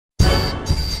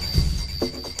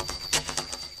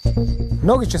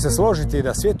Mnogi će se složiti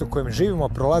da svijet u kojem živimo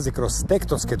prolazi kroz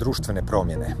tektonske društvene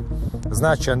promjene.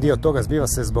 Značajan dio toga zbiva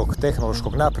se zbog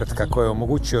tehnološkog napretka koji je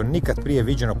omogućio nikad prije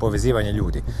viđeno povezivanje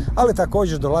ljudi, ali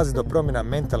također dolazi do promjena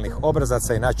mentalnih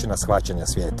obrazaca i načina shvaćanja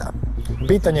svijeta.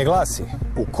 Pitanje glasi,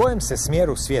 u kojem se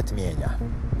smjeru svijet mijenja?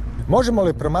 Možemo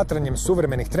li promatranjem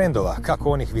suvremenih trendova, kako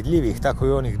onih vidljivih, tako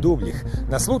i onih dubljih,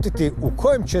 naslutiti u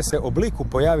kojem će se obliku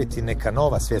pojaviti neka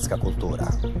nova svjetska kultura?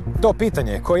 To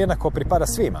pitanje, koje jednako pripada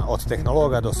svima, od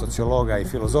tehnologa do sociologa i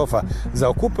filozofa,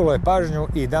 zaokupilo je pažnju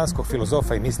i danskog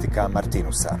filozofa i mistika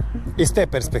Martinusa. Iz te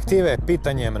perspektive,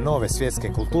 pitanjem nove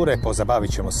svjetske kulture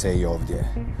pozabavit ćemo se i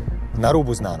ovdje. Na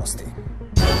rubu znanosti.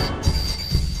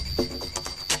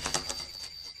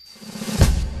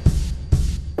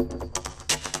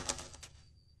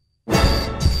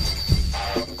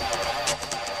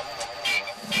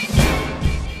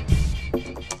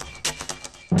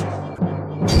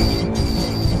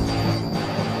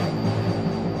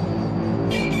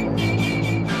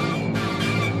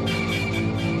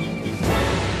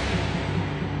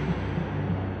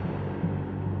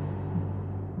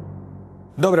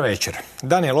 Dobar večer.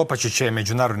 Daniel Opačić je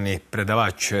međunarodni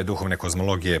predavač duhovne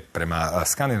kozmologije prema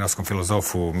skandinavskom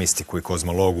filozofu, mistiku i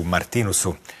kozmologu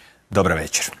Martinusu. Dobar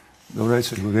večer. Dobar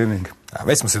večer, good evening.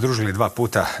 Već smo se družili 2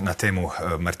 puta na temu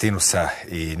Martinusa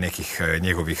i nekih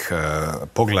njegovih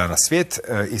pogleda na svijet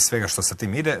i svega što sa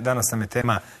tim ide. Danas nam je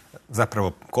tema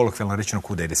zapravo kolokvijalno rečeno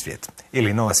kuda ide svijet.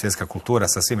 Ili nova svjetska kultura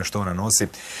sa svime što ona nosi.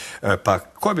 Pa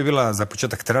koja bi bila za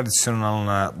početak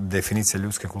tradicionalna definicija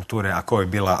ljudske kulture, a koja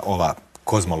bi bila ova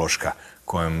kozmološka,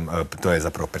 kojom, to je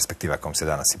zapravo perspektiva kojom se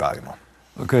danas i bavimo?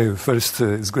 Okay, first,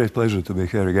 it's a great pleasure to be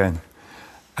here again.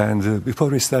 And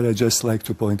before we start, I'd just like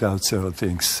to point out several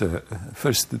things.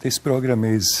 First, this program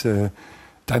is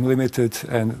time limited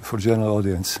and for general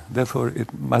audience. Therefore, it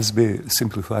must be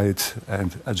simplified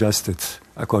and adjusted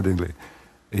accordingly.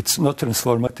 It's not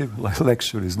transformative, like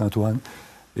lecture is not one.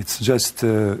 It's just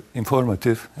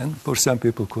informative, and for some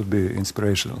people could be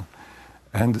inspirational.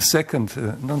 And second,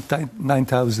 not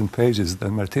 9,000 pages that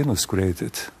Martinus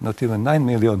created, not even 9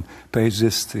 million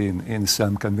pages in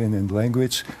some convenient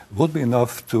language, would be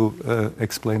enough to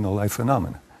explain all life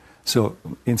phenomena. So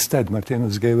instead,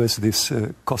 Martinus gave us this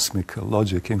cosmic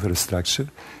logic infrastructure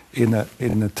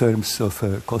in terms of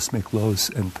cosmic laws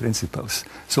and principles.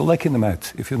 So like in the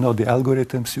math, if you know the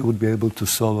algorithms, you would be able to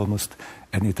solve almost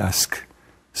any task.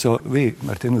 So we,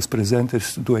 Martinus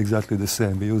presenters, do exactly the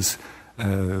same. We use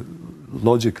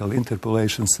logical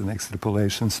interpolations and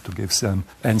extrapolations to give some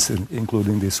answer,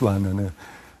 including this one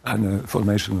on the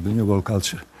formation of the New World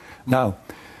culture. Now,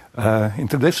 in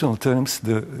traditional terms,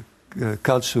 the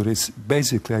culture is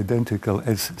basically identical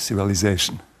as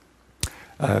civilization.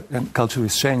 And culture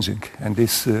is changing, and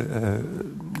these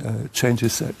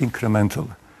changes are incremental.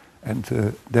 And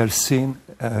they're seen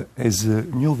as a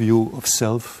new view of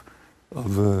self,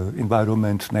 of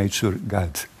environment, nature,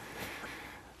 God.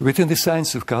 Within the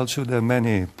science of culture, there are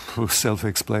many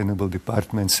self-explainable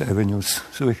departments, avenues.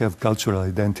 So we have cultural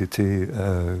identity,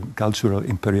 cultural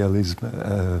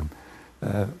imperialism,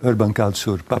 urban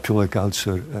culture, popular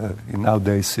culture.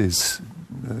 Nowadays is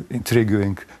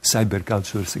intriguing cyber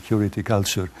culture, security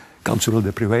culture, cultural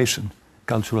deprivation,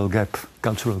 cultural gap,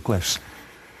 cultural clash.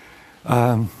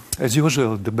 As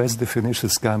usual, the best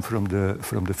definitions come from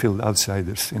the field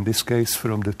outsiders. In this case,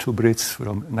 from the 2 Brits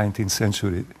from 19th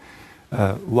century.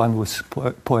 One was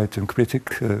poet and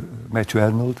critic, Matthew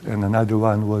Arnold, and another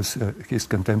one was his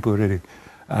contemporary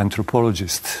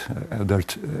anthropologist,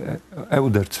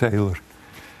 Elder Taylor.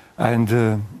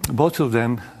 And both of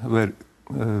them were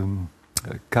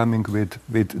coming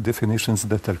with definitions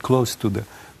that are close to the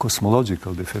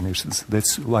cosmological definitions.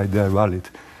 That's why they are valid.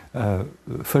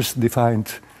 First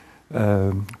defined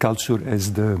culture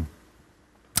as the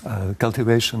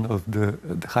cultivation of the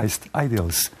highest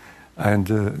ideals.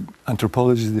 And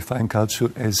anthropologists define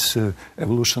culture as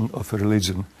evolution of a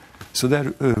religion. So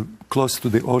they're close to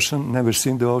the ocean, never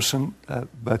seen the ocean,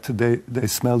 but they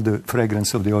smell the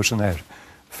fragrance of the ocean air,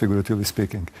 figuratively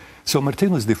speaking. So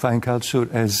Martinus defined culture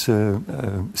as a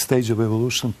stage of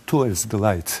evolution towards the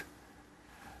light.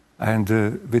 And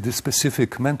with a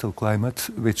specific mental climate,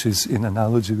 which is in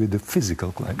analogy with the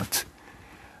physical climate.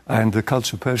 And the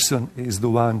culture person is the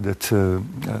one that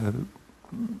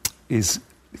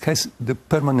has the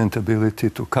permanent ability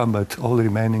to combat all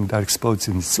remaining dark spots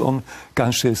in its own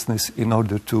consciousness in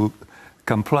order to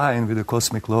comply with the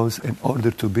cosmic laws, in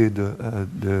order to be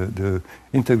the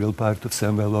integral part of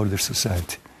some well-ordered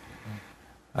society.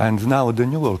 And now the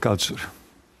New World culture,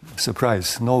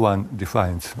 surprise, no one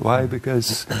defined. Why?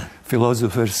 Because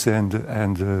philosophers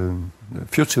and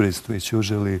futurists, which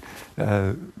usually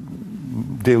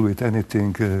deal with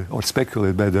anything or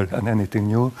speculate better on anything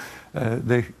new,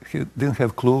 they didn't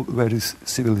have clue where this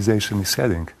civilization is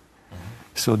heading.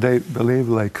 So they believe,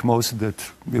 like most,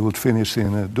 that we would finish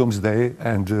in a doomsday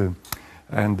and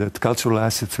that cultural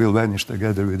assets will vanish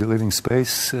together with the living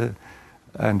space.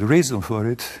 And the reason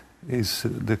for it is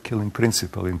the killing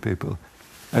principle in people.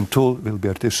 And tool will be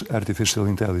artificial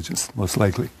intelligence, most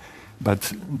likely.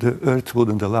 But the Earth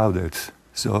wouldn't allow that.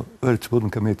 So Earth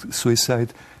wouldn't commit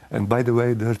suicide. And by the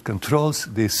way, the Earth controls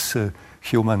these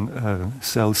human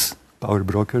cells, power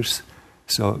brokers.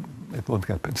 So it won't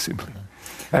happen simply.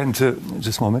 And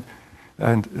just a moment.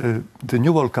 And the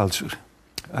New World culture,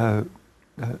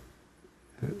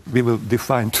 we will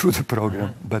define through the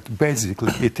program, but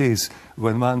basically it is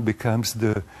when one becomes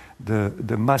the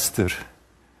master,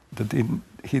 that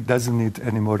he doesn't need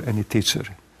anymore any teacher.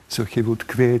 So he would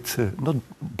create not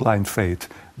blind faith,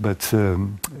 but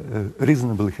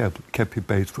reasonably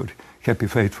happy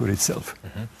faith for itself.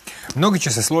 Mnogi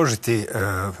će se složiti,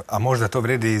 a možda to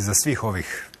vredi i za svih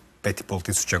ovih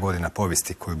 5.500 godina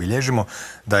povijesti koju bilježimo,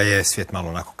 da je svijet malo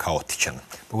onako kaotičan.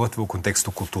 Pogotovo u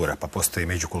kontekstu kultura, pa postoje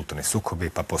međukulturni sukobi,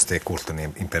 pa postoje kulturni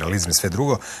imperializam i sve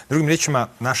drugo. Drugim riječima,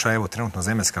 naša evo trenutno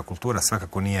zemaljska kultura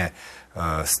svakako nije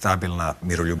stabilna,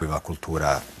 miroljubiva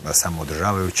kultura,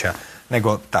 samoodržavajuća,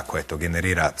 nego tako eto,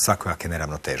 generira svakojake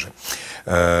neravnoteže.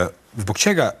 Zbog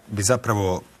čega bi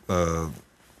zapravo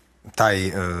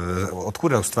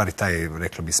otkuda u stvari taj,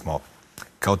 rekli bismo,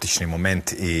 kaotični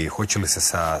moment i hoće li se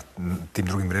sa tim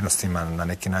drugim vrijednostima na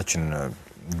neki način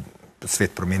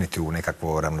svijet promijeniti u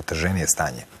nekakvo ravnoteženije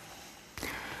stanje?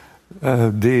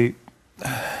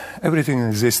 Everything in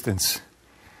existence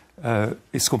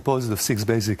is composed of 6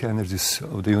 basic energies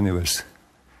of the universe.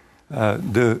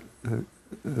 The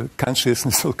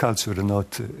consciousness of culture are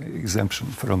not exemption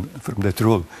from that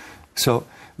rule. So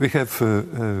we have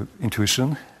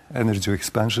intuition, energy of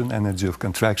expansion, energy of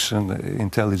contraction,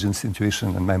 intelligence,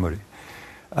 intuition, and memory.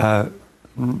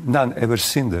 None ever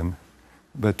seen them,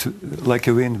 but like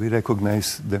a wind, we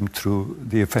recognize them through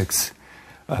the effects.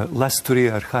 Last 3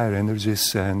 are higher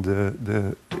energies, and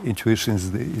the intuition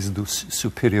is the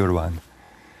superior one.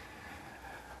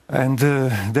 And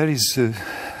there is a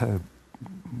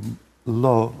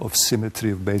law of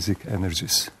symmetry of basic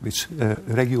energies, which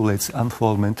regulates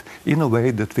unfoldment in a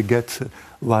way that we get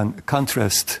one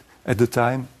contrast at the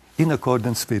time in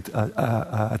accordance with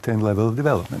a 10 level of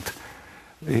development.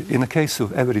 In the case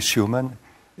of average human,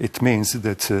 it means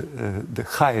that the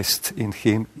highest in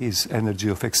him is energy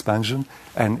of expansion,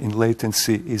 and in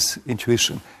latency is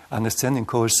intuition. Ascending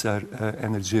course are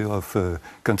energy of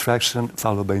contraction,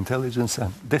 followed by intelligence,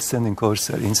 and descending course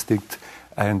are instinct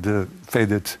and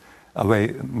faded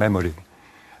away memory.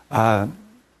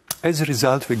 As a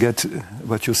result, we get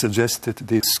what you suggested,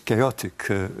 this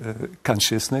chaotic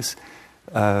consciousness,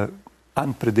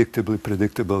 unpredictably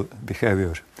predictable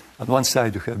behavior. On one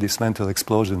side, you have these mental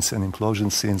explosions and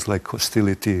implosion scenes like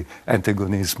hostility,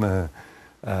 antagonism,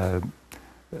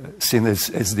 seen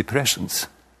as depressions,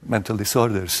 mental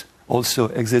disorders, also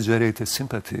exaggerated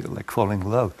sympathy, like falling in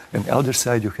love. And the other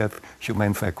side, you have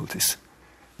humane faculties.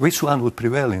 Which one would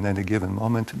prevail in any given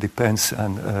moment depends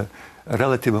on a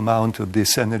relative amount of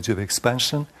this energy of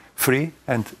expansion, free,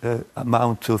 and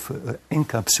amount of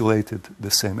encapsulated the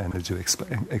same energy of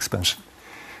expansion.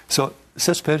 So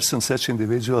such person, such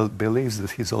individual believes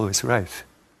that he's always right.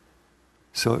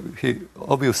 So he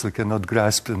obviously cannot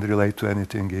grasp and relate to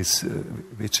anything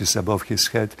which is above his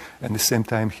head, and at the same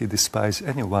time he despises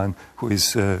anyone who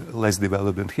is less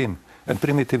developed than him. And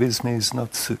primitivism is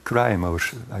not crime or,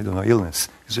 I don't know, illness.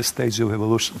 It's just stage of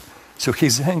evolution. So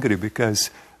he's angry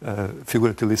because,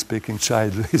 figuratively speaking,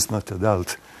 child is not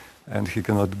adult and he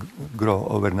cannot grow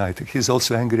overnight. He's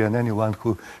also angry on anyone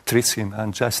who treats him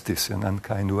injustice in an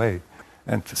unkind way.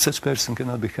 And such person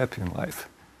cannot be happy in life.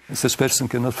 And such person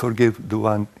cannot forgive the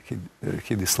one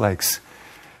he dislikes.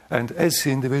 And as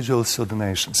individuals, so the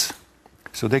nations.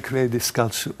 So they create this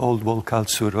culture, old world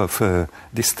culture of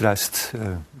distrust,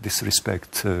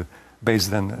 disrespect,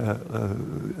 based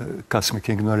on cosmic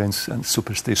ignorance and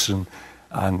superstition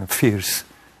and fears.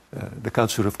 The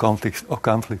culture of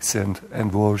conflicts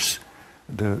and wars.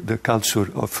 The culture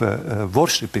of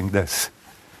worshipping death.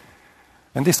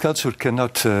 And this culture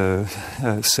cannot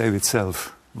save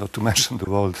itself, not to mention the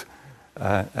world.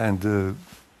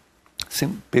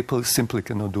 People simply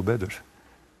cannot do better,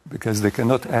 because they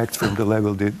cannot act from the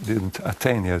level they didn't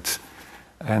attain yet.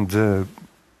 And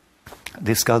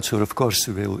this culture, of course,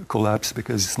 will collapse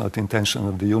because it's not the intention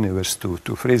of the universe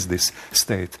to freeze this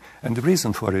state. And the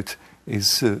reason for it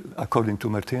is, according to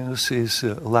Martinus, is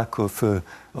lack of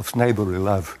neighborly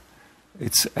love.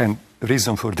 And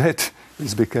reason for that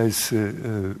is because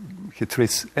he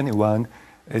treats anyone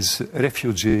as a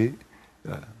refugee,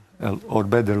 or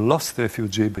better, lost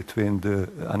refugee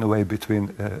on the way between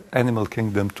animal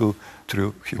kingdom to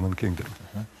true human kingdom.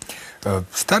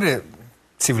 Stare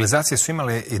civilizacije su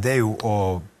imale ideju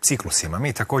o ciklusima.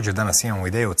 Mi također danas imamo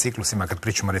ideju o ciklusima kad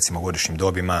pričamo recimo o godišnjim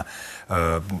dobima,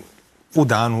 u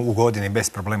danu, u godini, bez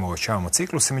problema uočavamo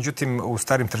cikluse. Međutim, u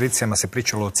starim tradicijama se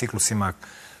pričalo o ciklusima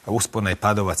uspona i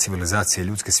padova civilizacije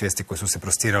ljudske svijesti koji su se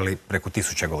prostirali preko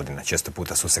 1000 godina. Često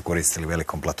puta su se koristili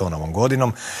velikom Platonovom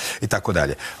godinom i tako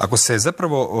dalje. Ako se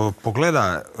zapravo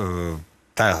pogleda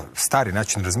taj stari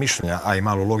način razmišljanja, a i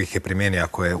malo logike primjeni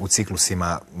ako je u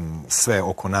ciklusima sve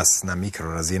oko nas na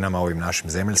mikrorazinama, ovim našim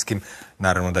zemaljskim,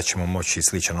 naravno da ćemo moći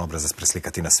sličan obrazac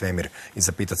preslikati na svemir i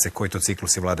zapitati se koji to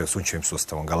ciklusi vladaju sunčevim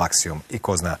sustavom, galaksijom i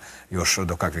ko zna još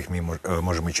do kakvih mi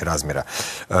možemo ići razmjera.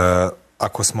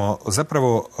 Ako smo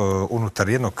zapravo unutar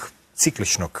jednog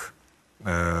cikličnog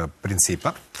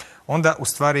principa, onda u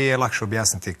stvari je lakše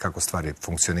objasniti kako stvari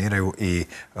funkcioniraju i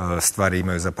stvari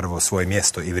imaju zapravo svoje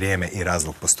mjesto i vrijeme i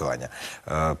razlog postojanja.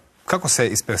 Kako se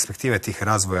iz perspektive tih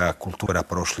razvoja kultura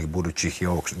prošlih, budućih i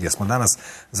ovog gdje smo danas,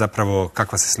 zapravo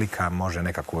kakva se slika može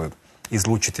nekako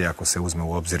izlučiti ako se uzme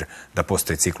u obzir da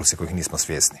postoje ciklusi kojih nismo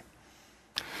svjesni?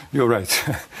 You're right.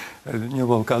 New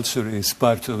world culture is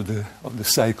part of the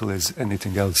cycle as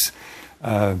anything else.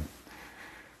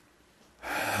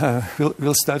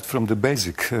 We'll start from the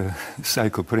basic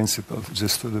cycle principle,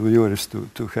 just for the viewers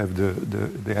to have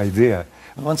the idea.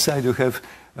 On one side you have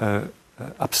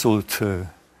absolute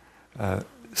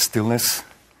stillness,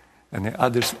 and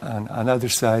on another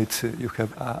side you have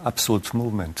absolute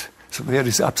movement. So where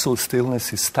is absolute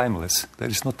stillness is timeless.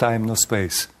 There is no time, no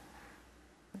space.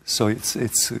 So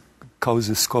it's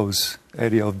cause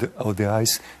area of the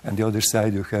ice, and the other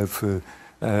side you have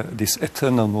this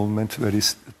eternal movement where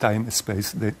is time and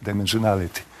space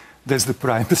dimensionality. That's the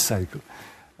prime cycle.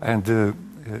 And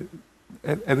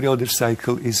every other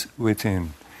cycle is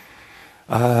within.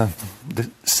 The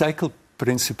cycle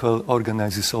principle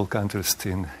organizes all contrast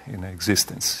in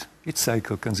existence. Each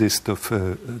cycle consists of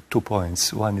 2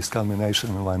 points. One is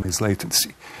culmination and one is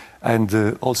latency.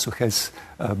 And also has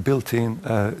a built-in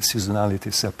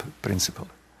seasonality sub-principle.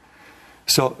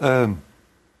 So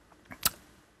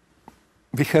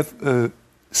we have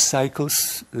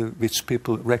cycles which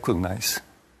people recognize,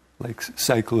 like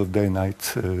cycle of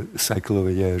day-night, cycle of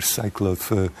a year, cycle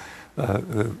of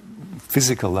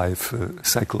physical life,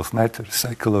 cycle of matter,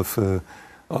 cycle of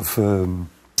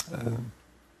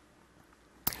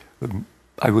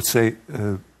I would say,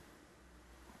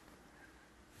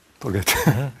 forget.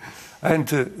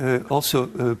 And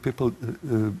also people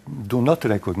do not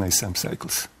recognize some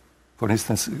cycles. For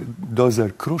instance, those are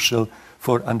crucial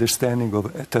for understanding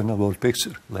of eternal world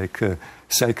picture, like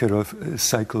cycle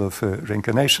of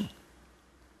reincarnation.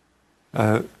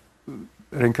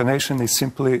 Reincarnation is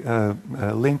simply a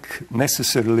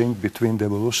necessary link between the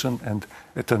evolution and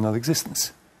eternal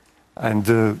existence. And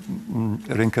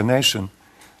reincarnation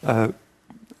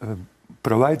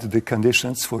provides the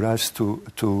conditions for us to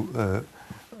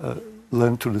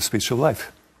learn through the speech of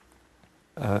life,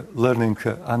 learning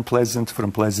unpleasant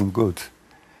from pleasant good.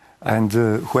 And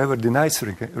whoever denies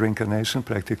reincarnation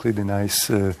practically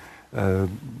denies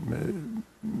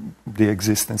the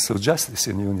existence of justice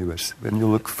in the universe. When you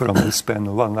look from the span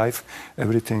of one life,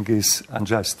 everything is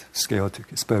unjust, it's chaotic,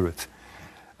 it's perverted.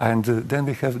 And then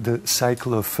we have the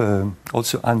cycle of,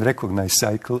 also unrecognized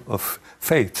cycle of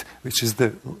fate, which is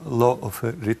the law of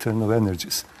return of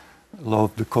energies, law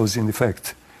of the cause and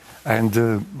effect. And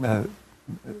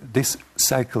this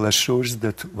cycle assures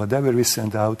that whatever we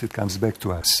send out, it comes back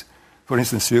to us. For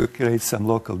instance, you create some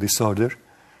local disorder,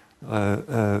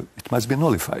 it must be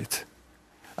nullified.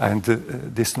 And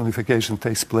this nullification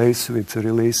takes place with the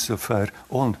release of our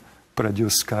own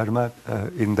produced karma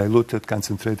in diluted,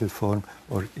 concentrated form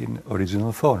or in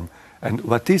original form. And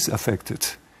what is affected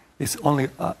is only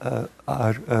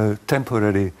our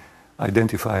temporary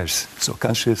identifiers, so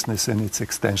consciousness and its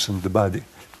extension, the body.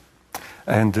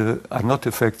 And are not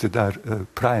affected our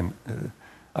prime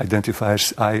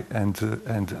identifiers, I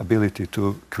and ability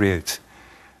to create.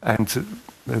 And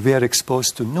we are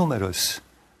exposed to numerous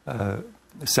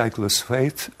cycles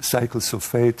of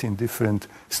fate in different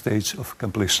stages of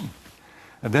completion.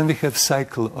 And then we have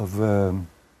cycle of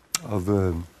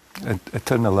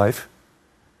eternal life,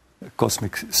 a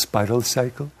cosmic spiral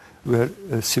cycle, where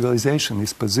civilization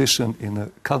is positioned in a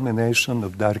culmination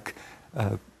of dark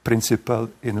principle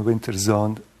in a winter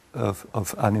zone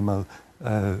of animal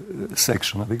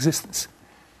section of existence.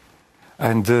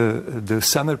 And the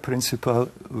summer principle,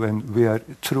 when we are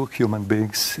true human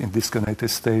beings in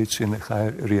disconnected stage in the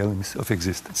higher realms of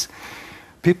existence.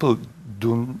 People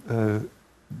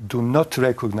do not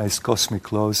recognize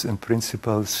cosmic laws and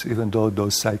principles, even though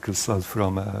those cycles are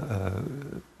from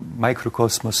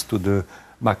microcosmos to the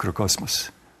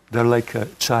macrocosmos. They're like a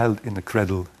child in a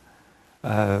cradle.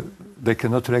 They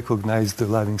cannot recognize the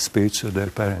loving speech of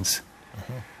their parents.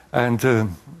 Mm-hmm. And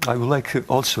I would like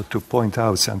also to point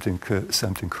out something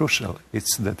crucial.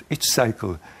 It's that each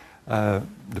cycle,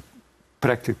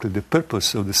 practically the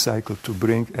purpose of the cycle to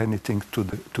bring anything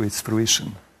to its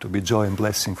fruition, to be joy and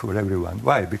blessing for everyone.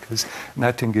 Why? Because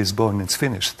nothing is born and it's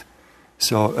finished.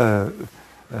 So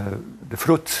the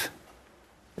fruit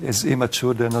is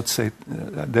immature,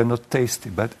 they're not tasty,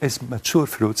 but as mature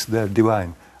fruits, they're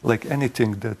divine. Like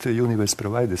anything that the universe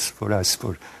provides for us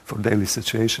for daily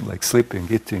situation, like sleeping,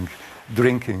 eating,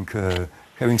 drinking,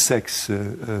 having sex,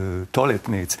 toilet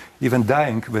needs, even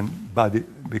dying when body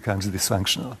becomes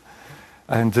dysfunctional.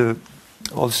 And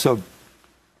also,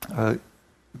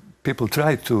 people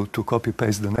try to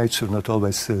copy-paste the nature, not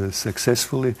always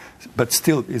successfully, but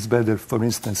still it's better, for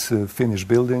instance, finished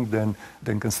building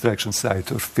than construction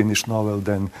site, or finished novel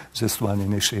than just one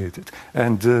initiated.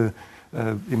 And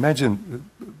imagine,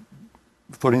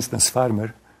 for instance,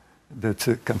 farmer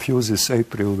that confuses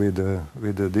April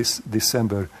with this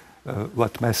December,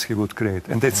 what mess he would create.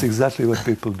 And that's exactly what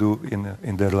people do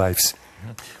in their lives.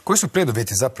 Koji su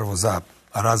preduvjeti zapravo za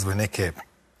razvoj neke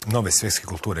nove svjetske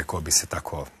kulture koja bi se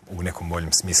tako u nekom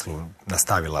boljem smislu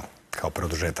nastavila kao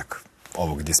produžetak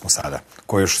ovog gdje smo sada?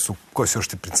 Koji su još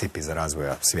ti principi za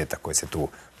razvoja svijeta koji se tu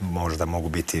možda mogu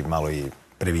biti malo i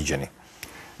previđeni?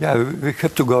 Yeah, we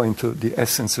have to go into the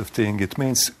essence of thing. It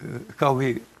means how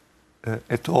we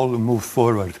at all move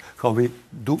forward, how we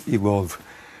do evolve.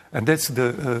 And that's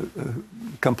the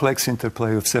complex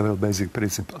interplay of several basic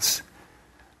principles.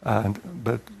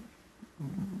 But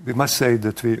we must say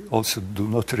that we also do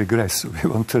not regress. We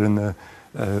won't turn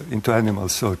into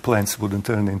animals, or plants wouldn't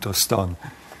turn into a stone.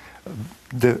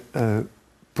 The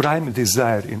prime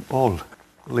desire in all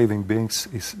living beings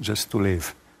is just to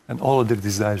live. And all other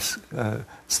desires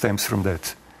stems from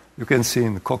that. You can see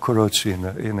in the cockroach,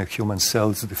 in a human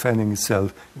cells defending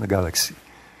itself in a galaxy.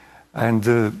 And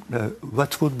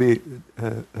what would be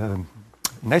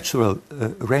natural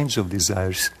range of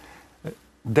desires,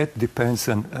 that depends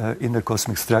on inner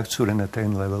cosmic structure and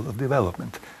attain level of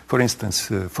development. For instance,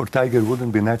 for tiger,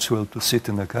 wouldn't be natural to sit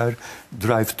in a car,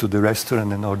 drive to the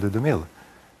restaurant and order the meal.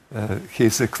 He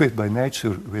is equipped by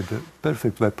nature with a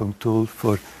perfect weapon tool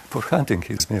for hunting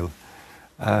his meal.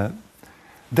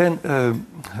 Then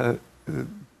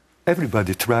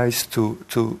everybody tries to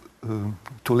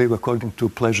live according to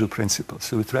pleasure principles.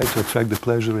 So we try to attract the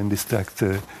pleasure and distract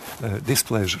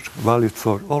displeasure, valid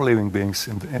for all living beings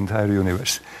in the entire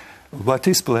universe. What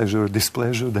is pleasure or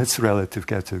displeasure? That's a relative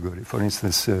category. For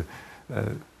instance,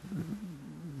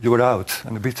 you are out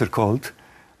on a bitter cold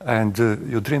and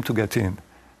you dream to get in.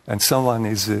 And someone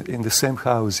is in the same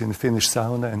house in a Finnish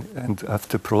sauna, and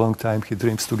after a prolonged time he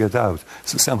dreams to get out.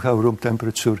 So somehow room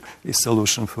temperature is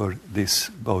solution for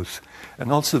this both.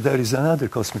 And also there is another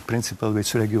cosmic principle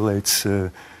which regulates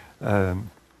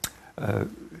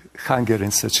hunger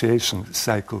and satiation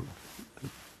cycle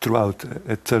throughout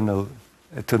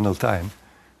eternal time.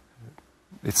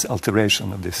 It's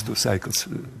alteration of these two cycles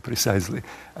precisely.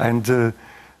 And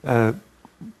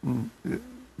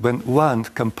when one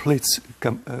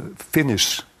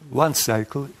finish one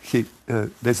cycle,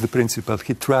 that's the principle,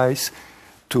 he tries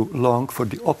to long for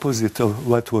the opposite of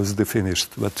what was the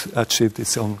finished, what achieved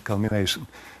its own culmination.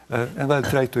 And I'll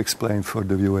try to explain for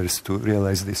the viewers to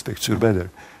realize this picture better.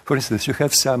 For instance, you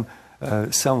have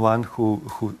someone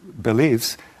who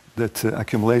believes that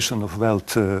accumulation of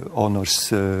wealth,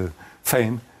 honors,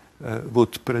 fame,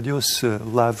 would produce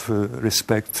love,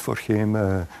 respect for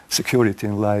him, security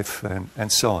in life,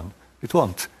 and so on. It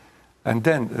won't. And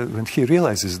then when he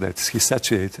realizes that, he's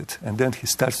satiated, and then he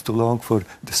starts to long for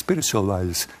the spiritual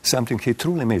values, something he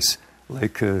truly misses,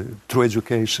 like true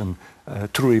education,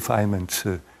 true refinement,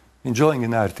 enjoying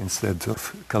in art instead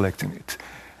of collecting it.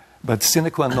 But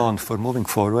sine qua non for moving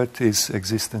forward is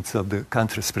existence of the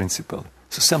contrast principle.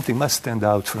 So something must stand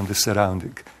out from the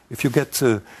surrounding. If you get,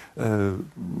 I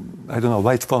don't know,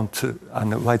 white font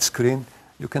on a white screen,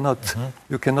 you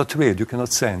cannot read, you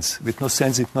cannot sense. With no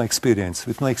sense, with no experience.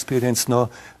 With no experience, no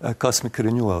cosmic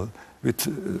renewal,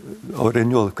 or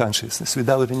renewal of consciousness.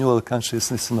 Without renewal of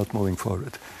consciousness, not moving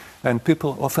forward. And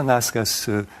people often ask us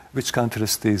which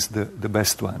contrast is the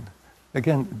best one.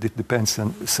 Again, it depends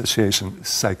on satiation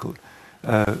cycle.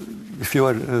 If you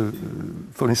are,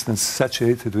 for instance,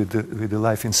 saturated with the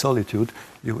life in solitude,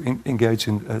 you engage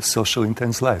in a social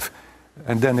intense life.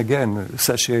 And then again,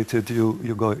 saturated,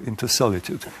 you go into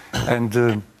solitude.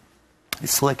 And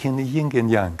it's like in the yin and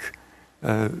yang,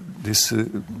 this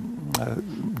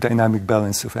dynamic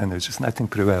balance of energies. Nothing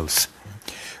prevails.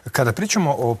 Kada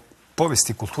pričamo o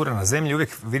povijesti kulture na zemlji,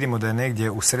 uvijek vidimo da je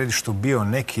negdje u središtu bio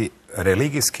neki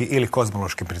religijski ili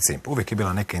kozmološki princip. Uvijek je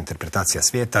bila neka interpretacija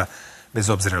svijeta, bez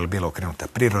obzira je li bila okrenuta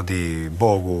prirodi,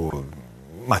 Bogu,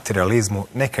 materializmu,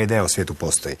 neka ideja o svijetu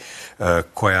postoji,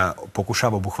 koja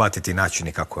pokušava obuhvatiti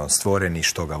načini kako je on stvoren i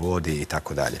što ga vodi i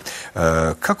tako dalje.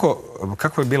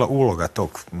 Kako je bila uloga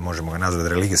tog, možemo ga nazvati,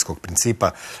 religijskog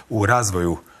principa u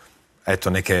razvoju, eto,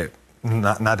 neke,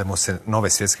 nadamo se, nove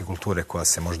svjetske kulture koja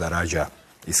se možda rađa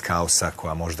iz kaosa,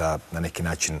 koja možda na neki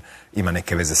način ima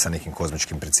neke veze sa nekim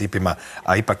kozmičkim principima,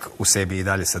 a ipak u sebi i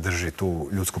dalje sadrži tu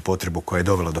ljudsku potrebu koja je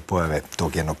dovela do pojave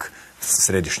tog jednog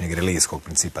središnjeg religijskog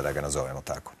principa, da ga nazovemo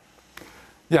tako.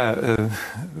 Yeah,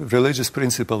 religious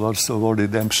principle, also war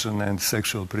redemption and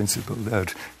sexual principle, they are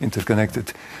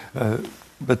interconnected.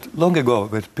 But long ago,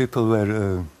 when people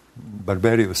were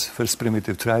barbarous, first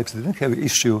primitive tribes, they didn't have an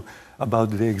issue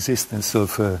about the existence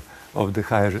of the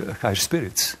higher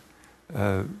spirits,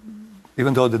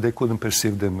 even though that they couldn't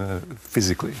perceive them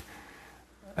physically.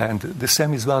 And the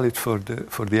same is valid for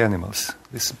the animals.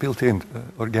 This built-in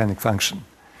organic function.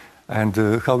 And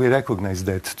how we recognize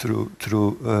that through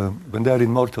when they are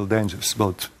in mortal dangers,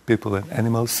 both people and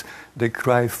animals, they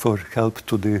cry for help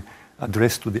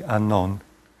address to the unknown.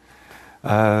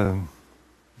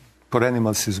 For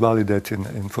animals, it's valid that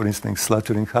in for instance,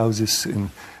 slaughtering houses,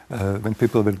 when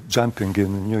people were jumping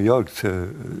in New York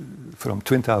from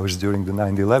Twin Towers during the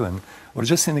 9/11, or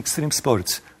just in extreme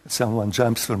sports, someone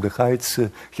jumps from the heights,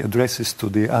 he addresses to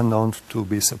the unknown to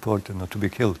be supported, not to be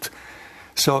killed.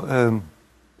 So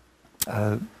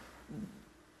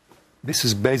this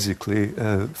is basically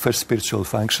first spiritual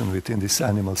function within this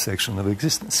animal section of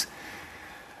existence.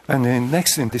 And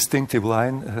next in distinctive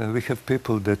line, we have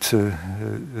people that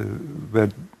were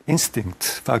instinct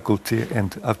faculty,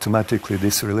 and automatically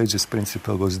this religious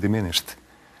principle was diminished.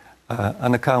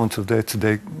 On account of that,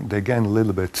 they gain a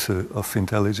little bit of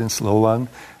intelligence, low one,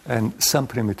 and some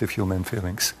primitive human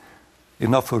feelings.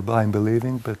 Enough for blind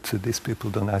believing, but these people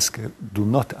do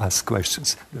not ask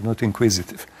questions. They're not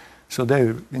inquisitive. So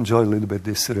they enjoy a little bit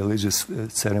these religious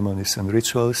ceremonies and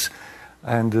rituals.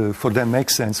 And for them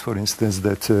makes sense, for instance,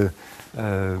 that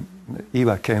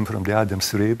Eva came from the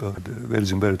Adam's rib, or the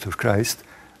virgin birth of Christ,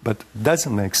 but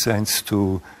doesn't make sense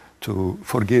to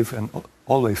forgive and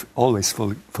always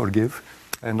forgive,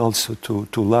 and also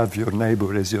to love your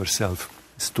neighbor as yourself.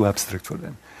 It's too abstract for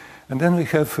them. And then we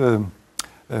have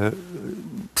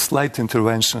slight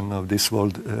intervention of this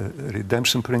world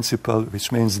redemption principle,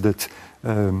 which means that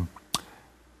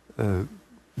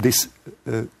this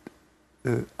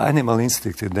animal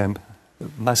instinct in them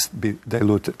must be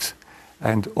diluted,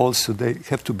 and also they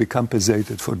have to be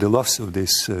compensated for the loss of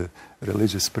this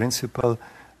religious principle.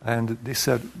 And these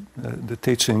are the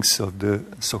teachings of the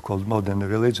so-called modern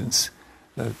religions.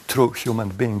 True human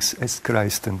beings as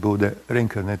Christ and Buddha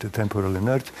reincarnated temporally on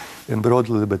earth and brought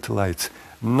a little bit of light,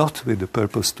 not with the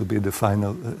purpose to be the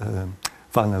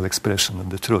final expression of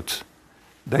the truth.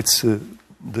 That's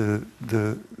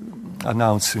the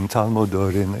announced in Talmud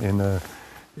or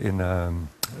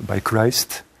by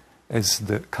Christ as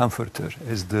the comforter,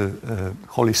 as the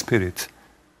Holy Spirit,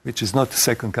 which is not the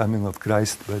second coming of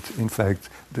Christ, but in fact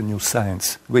the new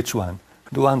science. Which one?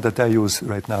 The one that I use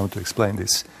right now to explain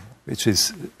this, which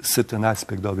is a certain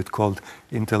aspect of it called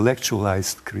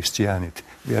intellectualized Christianity.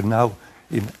 We are now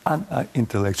in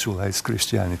unintellectualized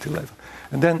Christianity level.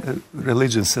 And then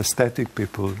religions are static,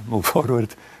 people move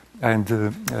forward, and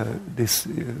this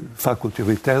faculty of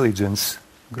intelligence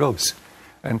grows.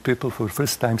 And people for the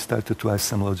first time started to ask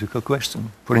some logical questions.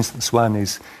 For instance, one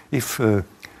is, if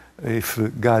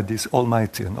God is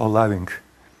almighty and all-loving,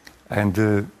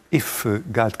 and if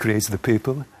God creates the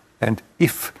people, and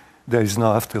if there is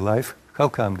no afterlife, how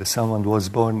come that someone was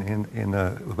born in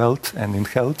wealth and in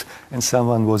health, and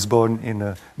someone was born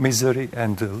in misery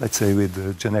and, let's say,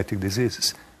 with genetic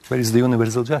diseases? Where is the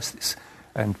universal justice?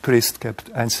 And priests kept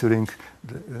answering,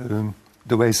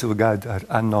 the ways of God are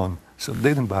unknown. So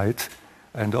they didn't buy it.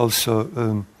 And also,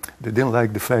 they didn't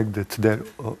like the fact that their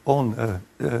own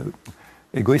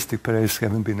egoistic prayers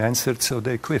haven't been answered, so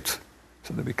they quit.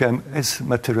 So they became as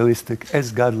materialistic,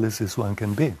 as godless as one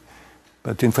can be.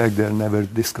 But in fact, they're never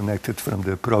disconnected from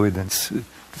the providence,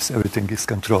 because everything is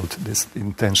controlled, this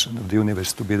intention of the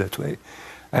universe to be that way.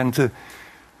 And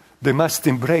they must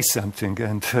embrace something,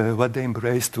 and what they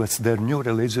embraced was their new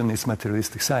religion is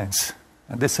materialistic science.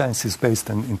 And that science is based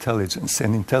on intelligence,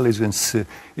 and intelligence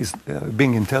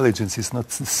being intelligent is not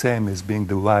the same as being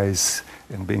the wise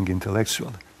and being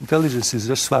intellectual. Intelligence is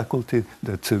just faculty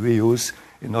that we use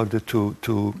in order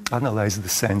to analyze the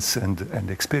sense and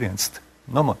experience.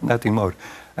 No more, nothing more.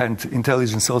 And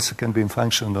intelligence also can be in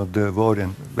function of the war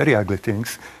and very ugly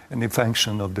things, and in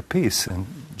function of the peace and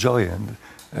joy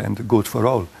and good for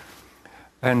all.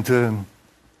 And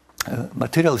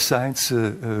material science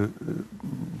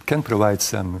can provide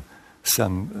some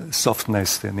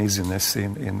softness and easiness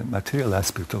in material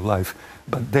aspect of life,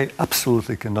 but they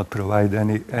absolutely cannot provide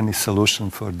any solution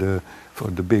for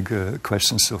the big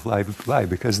questions of life. Why?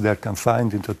 Because they're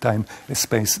confined into time and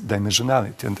space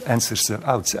dimensionality, and answers are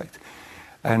outside.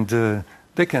 And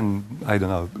they can, I don't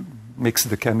know, mix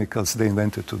the chemicals they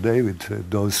invented today with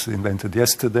those invented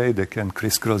yesterday. They can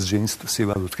crisscross genes to see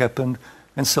what would happen,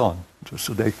 and so on.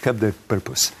 So they kept their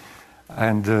purpose.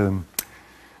 And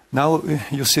now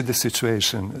you see the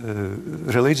situation.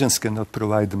 Religions cannot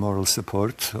provide moral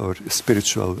support or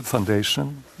spiritual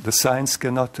foundation. The science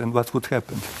cannot, and what would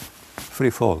happen? Free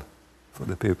fall for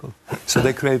the people. So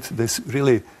they create this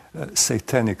really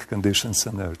satanic conditions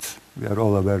on earth. We are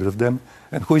all aware of them.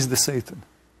 And who is the Satan?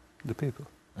 The people.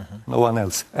 No one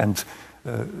else. And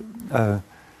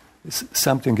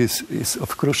something is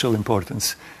of crucial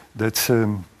importance, that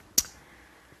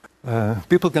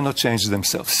people cannot change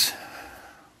themselves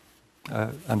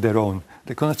on their own.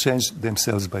 They cannot change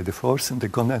themselves by the force, and they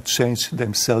cannot change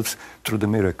themselves through the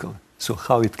miracle. So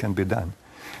how it can be done?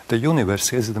 The universe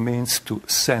has the means to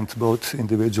send both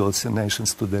individuals and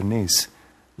nations to their knees.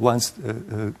 Once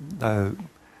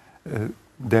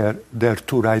they're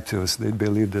too righteous, they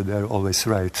believe that they're always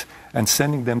right. And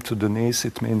sending them to the knees,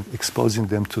 it means exposing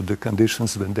them to the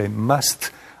conditions when they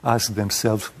must ask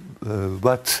themselves,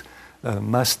 what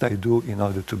must I do in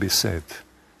order to be saved?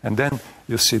 And then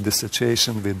you see the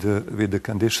situation with the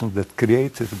conditions that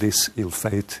created this ill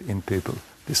fate in people.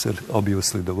 These are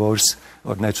obviously the wars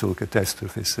or natural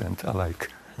catastrophes and alike.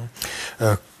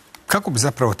 Kako bi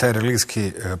zapravo taj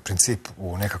religijski princip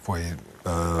u nekakvoj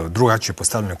drugačije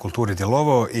postavljenoj kulturi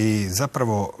djelovao i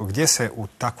zapravo gdje se u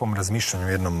takvom razmišljanju,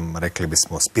 jednom rekli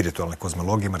bismo spiritualne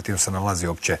kozmologije, Martinu, se nalazi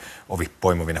uopće ovih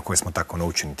pojmovi na koje smo tako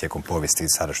naučeni tijekom povijesti i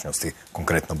sadašnjosti,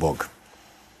 konkretno Bog?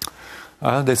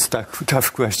 That's a tough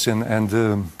question,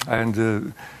 and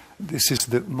this is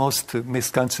the most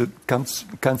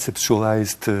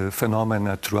misconceptualized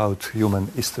phenomena throughout human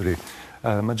history.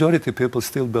 Majority people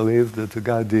still believe that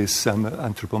God is some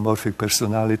anthropomorphic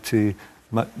personality,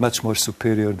 much more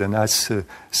superior than us,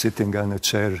 sitting on a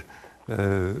chair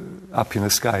up in the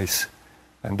skies.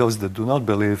 And those that do not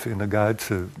believe in a God,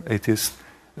 atheists,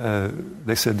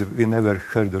 they said we never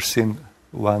heard or seen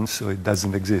one, so it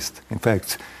doesn't exist. In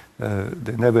fact,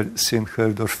 they never seen,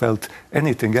 heard, or felt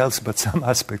anything else but some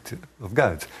aspect of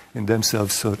God in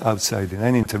themselves or outside. In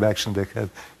any interaction they have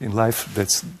in life,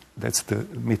 that's the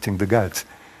meeting the God.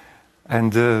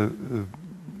 And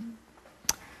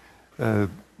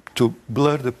to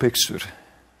blur the picture,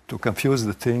 to confuse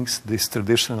the things, these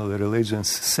traditional religions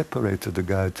separated the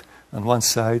God on one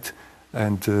side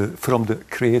and from the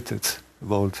created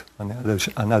world on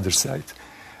the other side.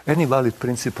 Any valid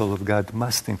principle of God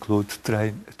must include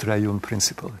triune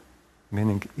principle,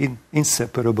 meaning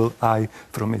inseparable I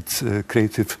from its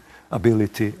creative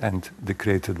ability and the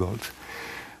created world.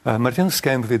 Martinus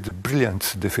came with a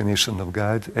brilliant definition of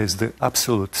God as the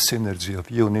absolute synergy of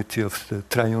unity of the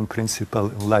triune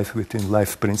principle, life within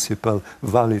life principle,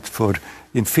 valid for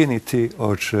infinity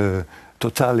or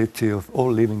totality of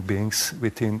all living beings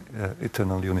within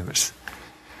eternal universe.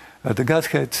 The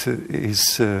Godhead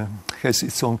has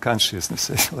its own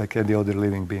consciousness, like any other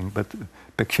living being, but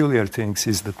peculiar things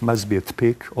is that must be at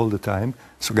peak all the time.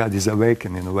 So God is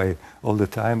awakened in a way all the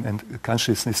time, and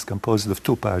consciousness is composed of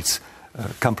two parts,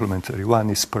 complementary. One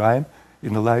is prime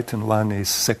in the light, and one is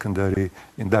secondary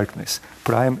in darkness.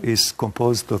 Prime is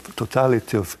composed of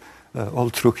totality of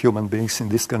all true human beings in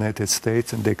disconnected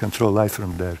states, and they control life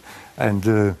from there.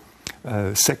 And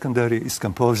secondary is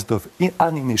composed of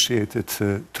uninitiated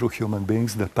true human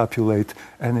beings that populate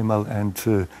animal and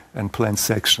plant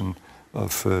section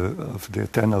of the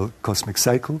eternal cosmic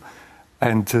cycle.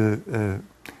 And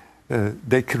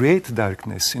they create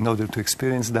darkness in order to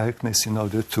experience darkness, in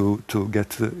order to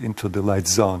get into the light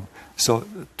zone. So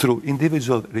through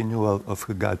individual renewal of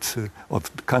God, of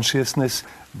consciousness,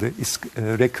 is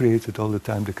recreated all the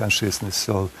time the consciousness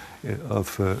of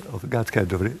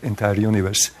Godhead, of the entire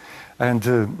universe. And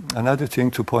another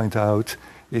thing to point out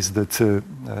is that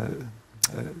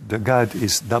the God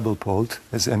is double-poled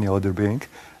as any other being,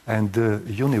 and the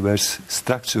universe,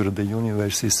 structure of the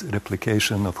universe is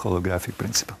replication of holographic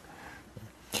principle.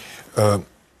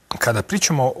 Kada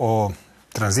pričamo o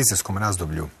tranzicijskom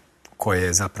razdoblju, koje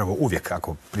je zapravo uvijek,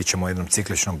 ako pričamo o jednom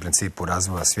cikličnom principu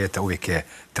razvoja svijeta, uvijek je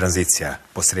tranzicija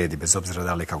posrijedi, bez obzira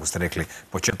da li, kako ste rekli,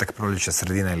 početak, proljeća,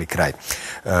 sredina ili kraj.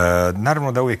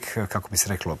 Naravno da uvijek, kako bi se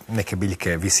reklo, neke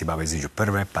biljke visibave iziđu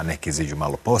prve, pa neke iziđu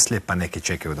malo poslije, pa neke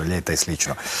čekaju do ljeta i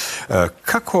slično.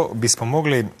 Kako bismo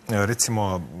mogli,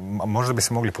 recimo, možda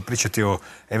bismo mogli popričati o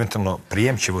eventualno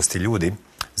prijemčivosti ljudi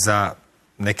za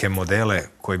neke modele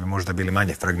koji bi možda bili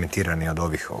manje fragmentirani od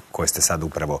ovih koje ste sad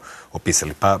upravo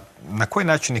opisali. Pa na koji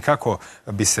način i kako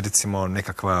bi se recimo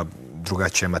nekakva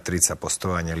drugačija matrica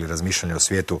postojanja ili razmišljanja o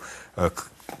svijetu,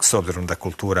 s obzirom da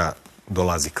kultura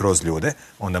dolazi kroz ljude,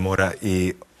 onda mora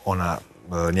i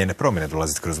njene promjene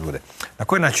dolaziti kroz ljude. Na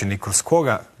koji način i kroz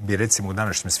koga bi recimo u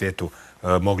današnjem svijetu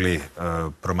mogli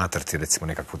promatrati recimo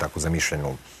nekakvu takvu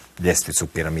zamišljenu ljestvicu,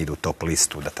 piramidu, top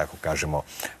listu, da tako kažemo,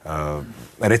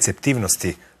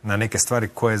 receptivnosti na neke stvari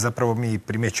koje zapravo mi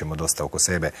primjećujemo dosta oko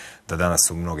sebe, da danas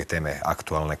su mnoge teme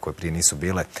aktualne koje prije nisu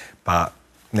bile, pa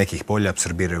nekih bolje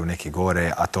apsorbiraju, neki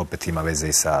gore, a to opet ima veze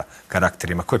i sa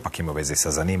karakterima, koji pak ima veze i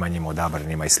sa zanimanjima,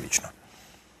 odabranjima i slično.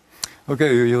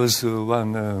 Okay, you use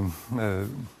one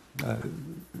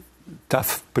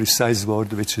tough, precise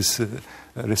word, which is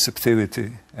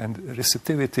receptivity. And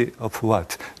receptivity of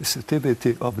what?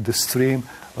 Receptivity of the stream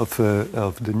of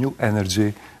the new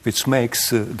energy, which makes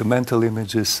the mental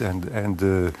images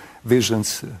and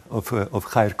visions of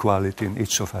higher quality in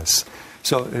each of us.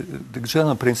 So the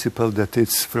general principle that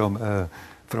it's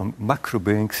from macro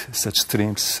beings, such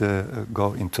streams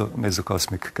go into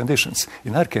mesocosmic conditions.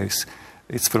 In our case,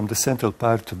 it's from the central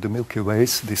part of the Milky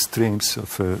Ways, these streams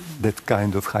of that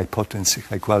kind of high potency,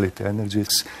 high quality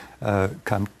energies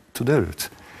come to the Earth.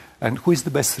 And who is the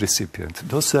best recipient?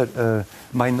 Those are a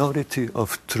minority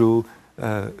of true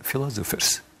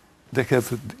philosophers. They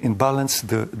have in balance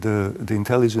the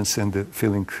intelligence and the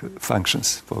feeling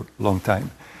functions for a long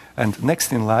time. And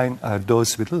next in line are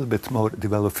those with a little bit more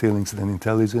developed feelings than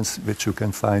intelligence, which you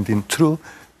can find in true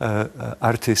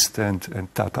artists and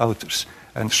top authors.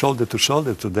 And shoulder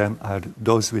to them are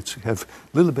those which have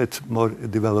a little bit more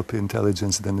developed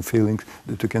intelligence than the feeling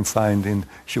that you can find in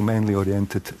humanly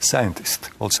oriented scientists,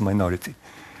 also minority.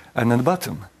 And at the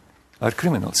bottom are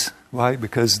criminals. Why?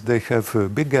 Because they have a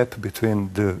big gap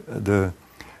between the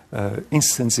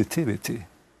insensitivity,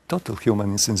 total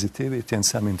human insensitivity and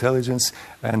some intelligence,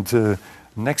 and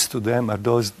next to them are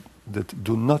those that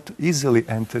do not easily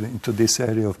enter into this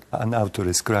area of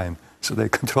unauthorized crime. So they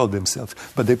control themselves.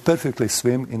 But they perfectly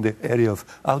swim in the area of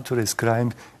authorized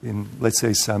crime in, let's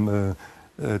say, some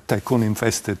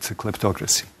tycoon-infested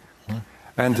kleptocracy.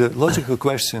 And the logical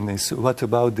question is, what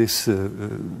about these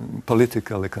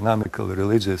political, economical,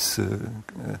 religious,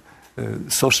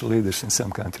 social leaders in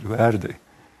some country? Where are they?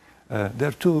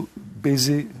 They're too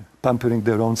busy pampering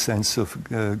their own sense of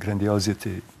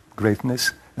grandiosity,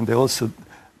 greatness, and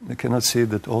they cannot see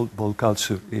that all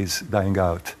culture is dying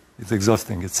out. It's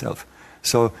exhausting itself.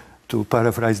 So, to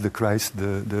paraphrase the Christ,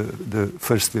 the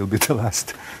first will be the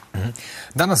last.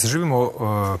 Danas živimo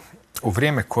u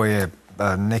vrijeme koje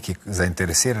neki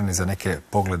zainteresirani za neke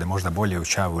poglede možda bolje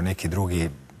učavaju, neki drugi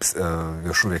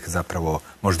još uvijek zapravo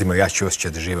možda imaju jači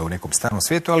osjećaj da žive u nekom starom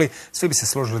svijetu, ali svi bi se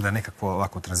složili da je nekakvo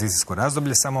ovako tranzicijsko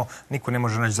razdoblje, samo niko ne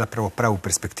može naći zapravo pravu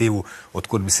perspektivu od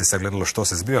kud bi se sagledalo što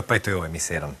se zbiva, pa i to je ovo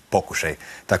emisija jedan pokušaj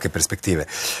takve perspektive.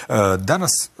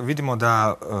 Danas vidimo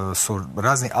da su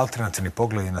razni alternativni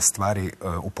pogledi na stvari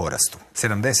u porastu.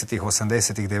 70-ih,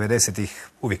 80-ih, 90-ih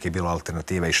uvijek je bilo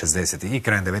alternativa i 60-ih i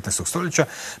krajem 19. stoljeća,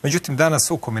 međutim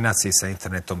danas u kombinaciji sa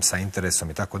internetom, sa interesom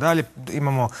i tako dalje,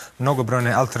 imamo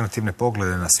mnogobrojne alternativne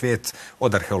poglede na svijet,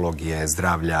 od arheologije,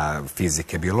 zdravlja,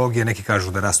 fizike, biologije. Neki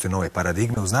kažu da rastu nove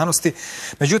paradigme u znanosti.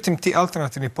 Međutim, ti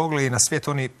alternativni pogledi na svijet,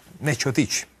 oni neće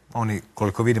otići. Oni,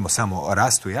 koliko vidimo, samo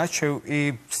rastu i jačaju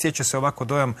i stječe se ovako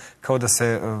dojam kao da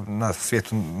se na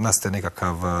svijetu nastaje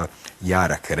nekakav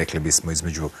jarak, rekli bismo,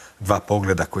 između dva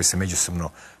pogleda koji se međusobno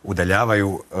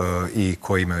udaljavaju i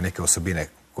koji imaju neke osobine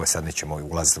koje sad nećemo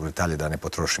ulaziti u detalje da ne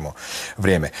potrošimo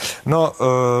vrijeme. No,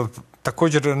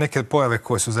 također neke pojave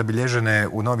koje su zabilježene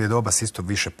u novije doba se isto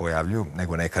više pojavljuju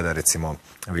nego nekada. Recimo,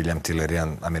 William Tiller,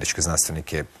 jedan američki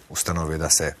znanstvenik, je ustanovio da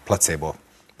se placebo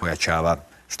pojačava,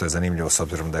 što je zanimljivo s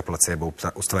obzirom da je placebo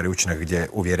u stvari učinak gdje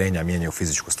uvjerenja mijenjaju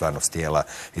fizičku stvarnost tijela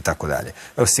i tako dalje.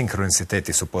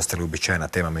 Sinkroniciteti su postali uobičajena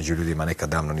tema među ljudima, nekad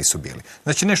davno nisu bili.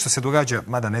 Znači nešto se događa,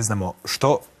 mada ne znamo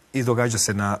što, i događa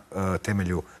se na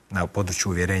temelju, na području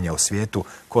uvjerenja o svijetu,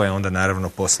 koje onda naravno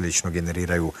posljedično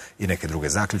generiraju i neke druge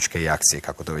zaključke i akcije,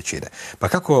 kako to već ide. Pa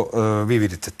kako vi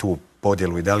vidite tu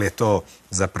podjelu i da li je to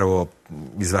zapravo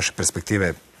iz vaše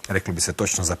perspektive, rekli bi se,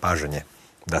 točno zapažanje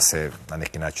da se na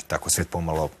neki način tako svijet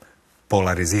pomalo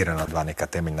polarizira na dva neka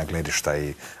temeljna gledišta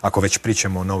i ako već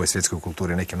pričamo o novoj svjetskoj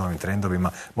kulturi, nekim novim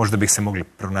trendovima, možda bi se mogli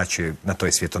pronaći na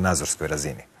toj svjetonazorskoj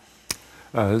razini.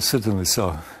 Certainly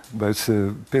so, but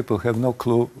people have no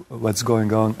clue what's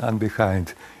going on behind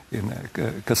in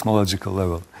a cosmological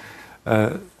level.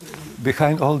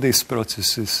 Behind all these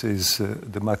processes is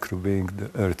the macro being, the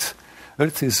Earth.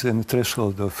 Earth is in the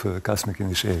threshold of cosmic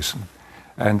initiation,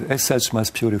 and as such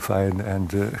must purify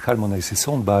and harmonize its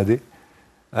own body,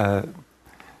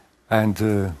 and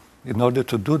in order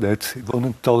to do that, it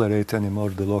won't tolerate anymore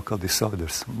the local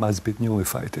disorders, must be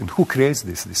nullified. And who creates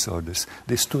these disorders?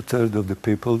 These 2/3 of the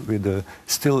people with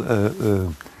still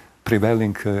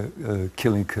prevailing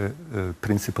killing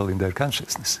principle in their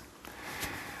consciousness.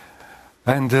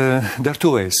 And there are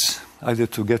two ways, either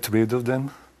to get rid of them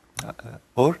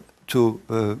or to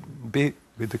be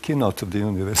with the keynote of the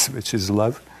universe, which is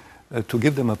love, to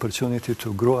give them opportunity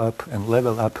to grow up and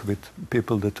level up with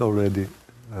people that already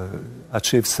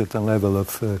achieve certain level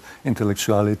of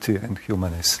intellectuality and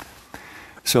humanness.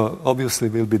 So obviously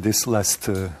will be this last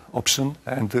option,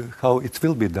 and how it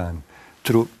will be done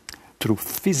through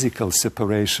physical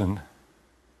separation.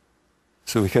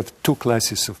 So we have two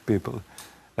classes of people,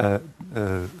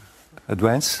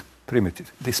 advanced,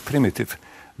 primitive. This primitive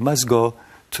must go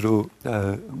through,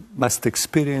 must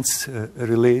experience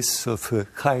release of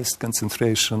highest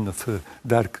concentration of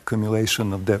dark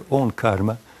accumulation of their own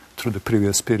karma through the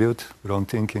previous period, wrong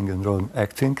thinking and wrong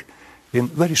acting, in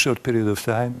very short period of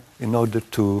time in order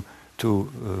to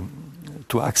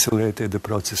accelerate the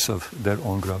process of their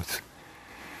own growth.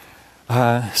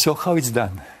 So how it's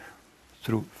done?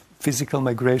 Through physical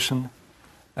migration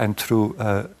and through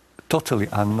totally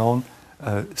unknown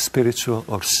spiritual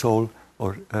or soul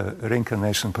or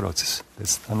reincarnation process.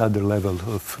 That's another level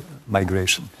of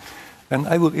migration. And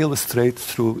I will illustrate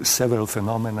through several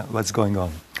phenomena what's going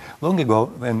on. Long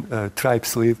ago, when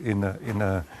tribes live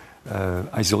in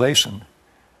isolation,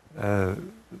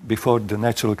 before the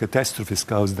natural catastrophes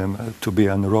caused them to be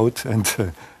on the road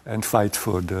and fight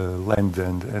for the land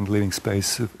and living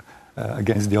space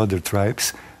against the other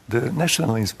tribes, the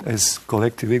nationalism as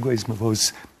collective egoism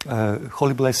was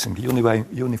holy blessing,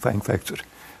 unifying factor.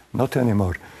 Not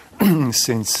anymore.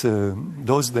 Since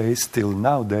those days till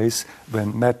nowadays,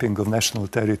 when mapping of national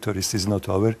territories is not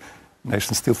over,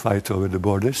 nations still fight over the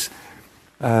borders,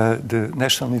 the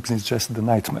nationalism is just the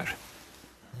nightmare.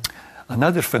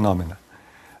 Another phenomena,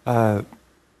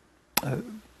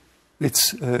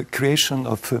 it's creation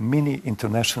of mini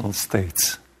international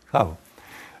states. How?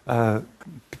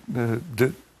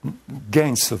 The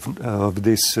gains of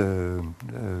this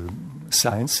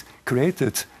science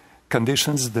created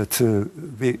conditions that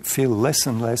we feel less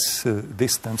and less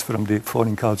distant from the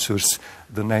foreign cultures,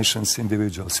 the nations,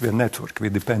 individuals. We are network. We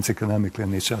depend economically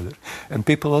on each other. And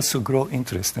people also grow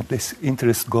interest, and this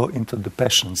interest go into the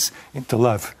passions, into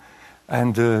love.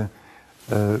 And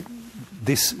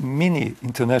these mini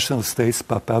international states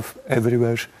pop up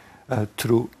everywhere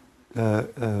through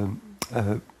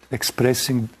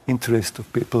expressing interest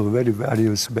of people of very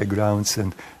various backgrounds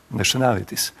and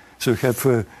nationalities. So you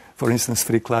have, for instance,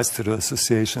 free cluster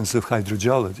associations of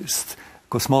hydrogeologists,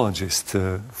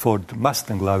 cosmologists, Ford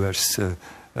Mustang lovers,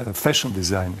 fashion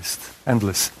designers,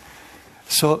 endless.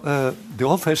 So the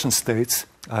old-fashioned states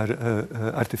are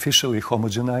artificially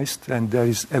homogenized, and there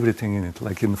is everything in it,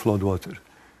 like in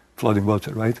flooding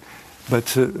water, right?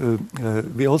 But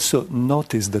we also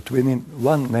notice that within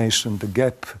one nation, the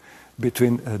gap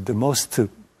between the most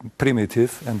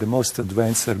primitive and the most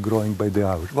advanced are growing by the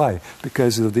hour. Why?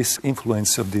 Because of this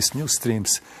influence of these new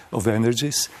streams of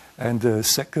energies. And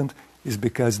second is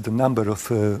because the number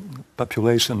of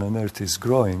population on Earth is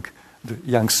growing. The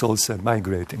young souls are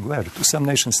migrating. Where? To some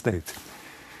nation state.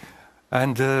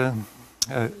 And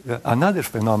another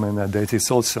phenomenon that is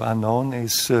also unknown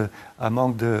is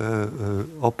among the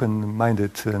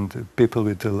open-minded and people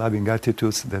with loving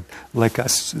attitudes that, like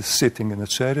us, sitting in a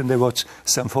chair and they watch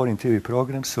some foreign TV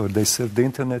programs or they surf the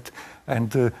internet,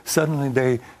 and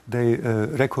suddenly they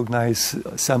recognize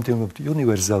something of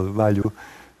universal value,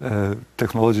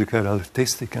 technological,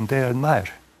 artistic, and they admire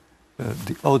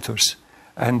the authors.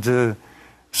 And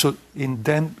so in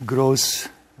them grows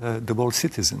the world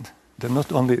citizen. They're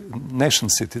not only nation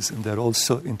citizens, they're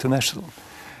also international.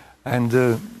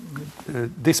 And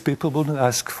these people wouldn't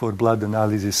ask for blood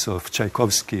analysis of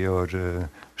Tchaikovsky or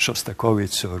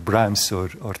Shostakovich or Brahms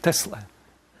or Tesla.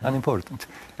 unimportant.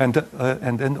 And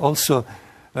then also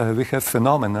we have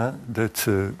phenomena that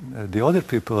the other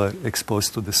people are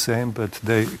exposed to the same, but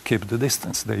they keep the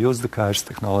distance. They use the cars,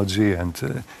 technology,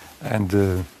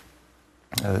 and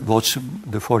watch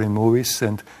the foreign movies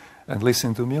and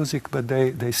listen to music, but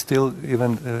they still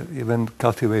even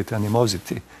cultivate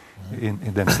animosity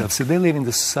in themselves. So they live in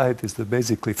the societies that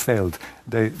basically failed.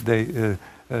 They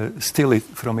steal it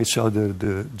from each other,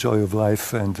 the joy of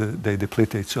life, and they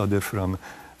deplete each other from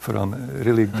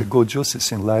really the good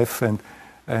juices in life. And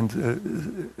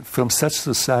from such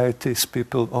societies,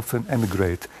 people often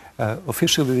emigrate.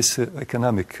 Officially, it's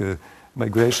economic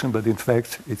migration, but in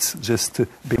fact, it's just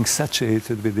being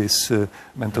saturated with this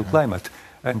mental climate.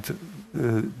 And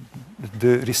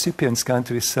the recipients'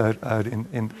 countries are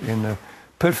in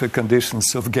perfect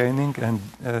conditions of gaining, and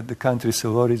the countries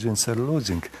of origins are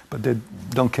losing, but they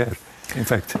don't care, in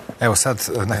fact. Evo sad,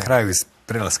 na kraju iz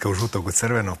prelaska u žutog u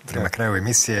crveno, prema kraju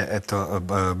emisije, eto,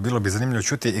 bilo bi zanimljivo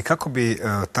čuti i kako bi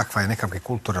takva nekakve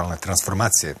kulturalne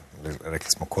transformacije,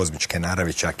 rekli smo kozmičke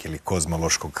naravi čak ili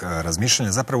kozmološkog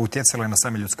razmišljanja, zapravo utjecalo je na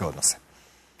same ljudske odnose.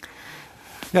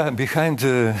 Yeah, behind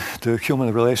the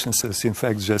human relations is in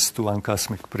fact just one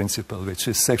cosmic principle, which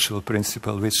is sexual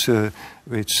principle,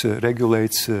 which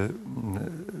regulates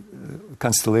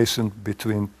constellation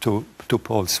between two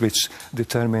poles, which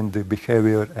determine the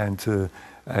behavior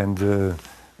and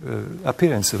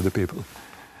appearance of the people.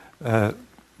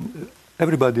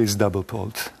 Everybody is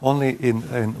double-poled. Only in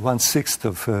 1/6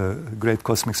 of great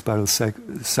cosmic spiral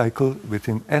cycle,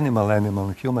 within animal-animal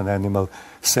and human-animal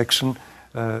section,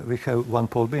 we have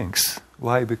one-pole beings.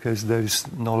 Why? Because there is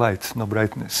no light, no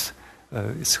brightness.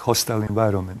 It's hostile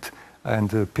environment.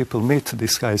 And people meet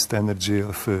this highest energy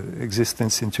of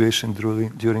existence, intuition,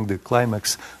 during the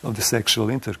climax of the sexual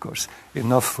intercourse.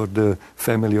 Enough for the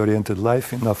family-oriented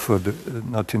life, enough for the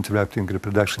not interrupting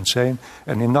reproduction chain,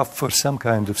 and enough for some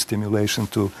kind of stimulation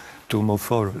to move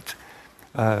forward.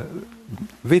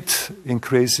 With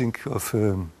increasing of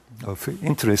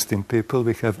interest in people,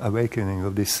 we have awakening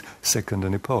of this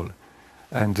secondary pole.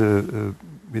 And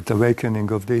with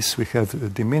awakening of this, we have a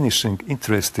diminishing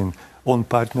interest in own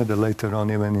partner, the later on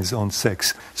even his own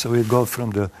sex. So we go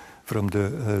from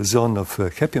the zone of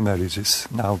happy marriages.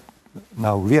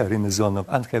 Now we are in a zone of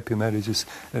unhappy marriages,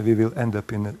 and we will end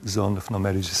up in a zone of no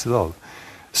marriages at all.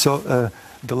 So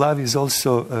the love is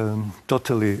also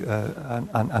totally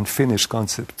an unfinished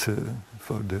concept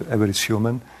for the average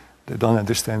human. They don't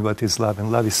understand what is love,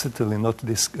 and love is certainly not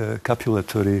this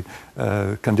copulatory,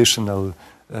 conditional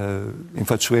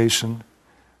infatuation.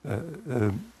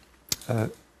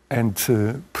 And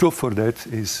proof for that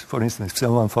is, for instance, if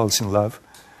someone falls in love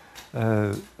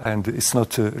and it's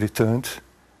not returned,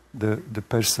 the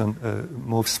person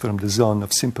moves from the zone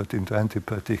of sympathy into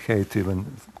antipathy, hate, even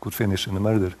could finish in a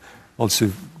murder. Also,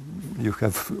 you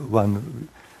have one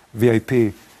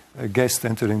VIP guest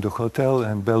entering the hotel,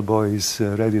 and bellboy is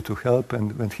ready to help,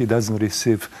 and when he doesn't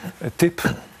receive a tip,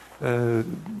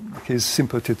 his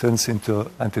sympathy turns into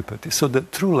antipathy. So the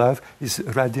true love is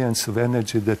radiance of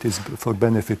energy that is for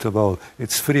benefit of all.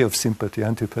 It's free of sympathy.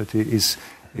 Antipathy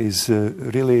is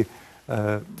really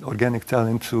organic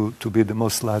talent to be the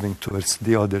most loving towards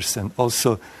the others. And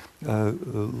also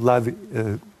love,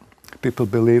 people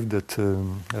believe that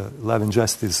love and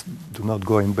justice do not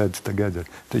go in bed together.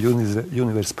 The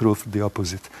universe proved the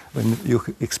opposite. When you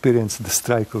experience the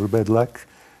strike or bad luck,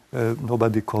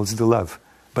 nobody calls the love.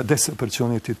 But this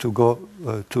opportunity to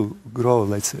grow,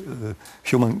 let's say,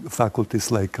 human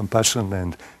faculties like compassion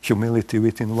and humility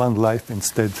within one life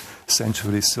instead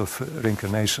centuries of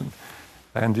reincarnation.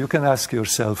 And you can ask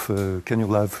yourself, can you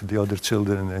love the other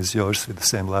children as yours with the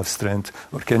same love strength?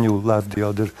 Or can you love the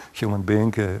other human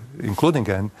being, including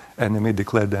an enemy,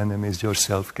 declared enemy as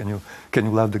yourself? Can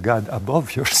you love the God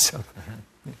above yourself?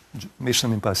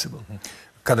 Mission impossible.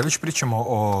 Kada već pričamo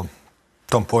o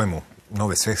tom pojmu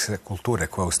nove svjetske kulture,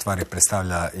 koja u stvari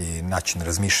predstavlja i način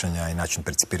razmišljanja i način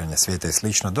percipiranja svijeta i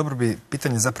slično, dobro bi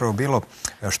pitanje zapravo bilo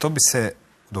što bi se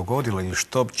dogodilo ili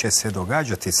što će se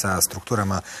događati sa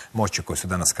strukturama moći koje su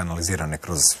danas kanalizirane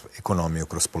kroz ekonomiju,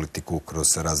 kroz politiku, kroz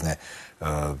razne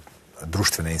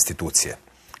društvene institucije.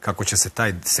 Kako će se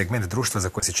taj segment društva za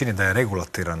koji se čini da je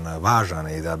regulatiran,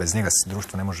 važan i da bez njega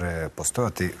društvo ne može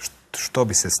postojati, što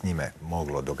bi se s njime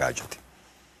moglo događati?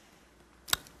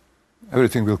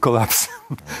 Everything will collapse.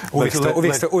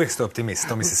 Uvijek ste optimist,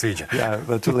 to mi se sviđa. Yeah,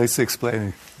 but let's explain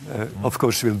it. Of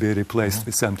course will be replaced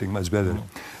with something much better.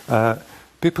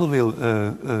 People will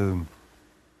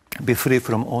be free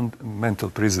from own mental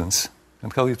prisons.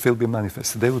 And how it will be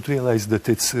manifested? They would realize that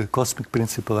it's a cosmic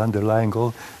principle underlying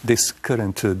all these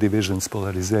current divisions,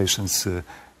 polarizations,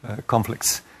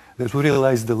 conflicts. They would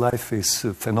realize the life is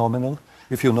phenomenal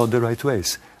if you know the right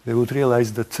ways. They would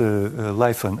realize that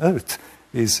life on Earth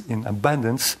is in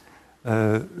abundance,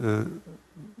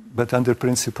 but under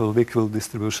principle of equal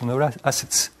distribution of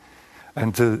assets.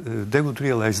 And they would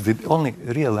realize the only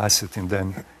real asset in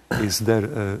them is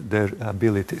their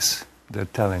abilities, their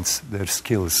talents, their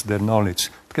skills, their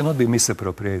knowledge. It cannot be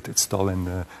misappropriated,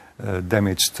 stolen,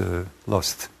 damaged,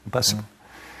 lost. Impossible.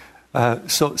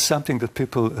 So something that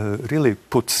people really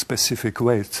put specific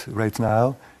weight right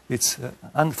now, it's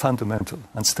unfundamental,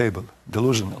 unstable,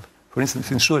 delusional. For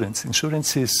instance, insurance.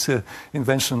 Insurance is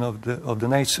invention of the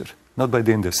nature, not by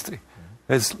the industry.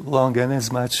 As long and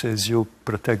as much as you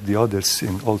protect the others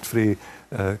in all three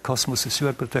cosmoses, you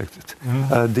are protected.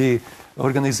 The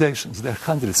organizations, there are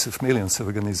hundreds of millions of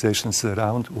organizations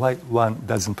around. Why one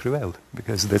doesn't prevail?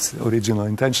 Because that's the original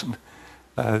intention.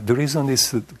 The reason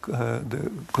is the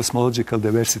cosmological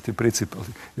diversity principle.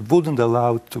 It wouldn't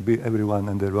allow to be everyone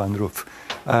under one roof.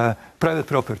 Private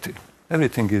property.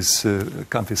 Everything is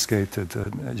confiscated,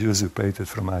 usurpated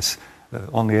from us.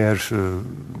 Only air,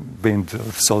 wind,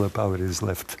 or solar power is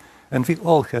left. And we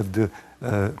all have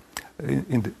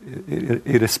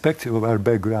irrespective of our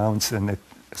backgrounds and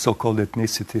so-called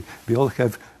ethnicity, we all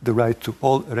have the right to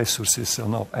all resources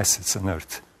and all assets on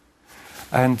Earth.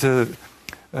 And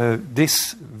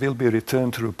this will be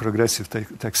returned through progressive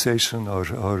taxation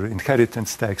or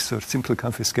inheritance tax or simply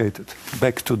confiscated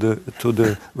back to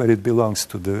the where it belongs,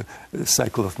 to the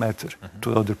cycle of matter,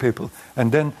 to other people.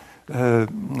 And then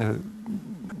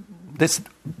that's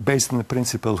based on the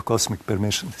principle of cosmic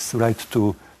permission. It's the right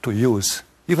to use.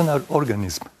 Even our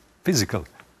organism, physical,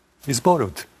 is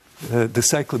borrowed. The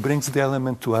cycle brings the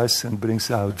element to us and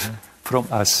brings out from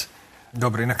us.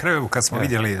 Dobro, i na kraju kad smo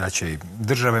vidjeli da će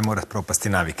države morati propasti,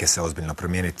 navike se ozbiljno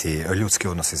promijeniti, ljudski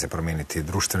odnosi se promijeniti,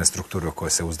 društvene strukture u koje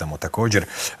se uzdamo također,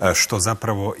 što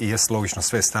zapravo i jest logično,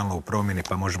 sve stalno u promjeni,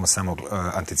 pa možemo samo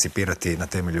anticipirati na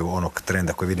temelju onog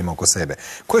trenda koji vidimo oko sebe.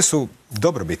 Koje su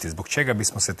dobrobiti, zbog čega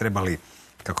bismo se trebali,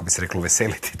 kako bi se reklo,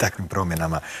 veseliti takvim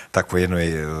promjenama, takvoj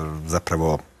jednoj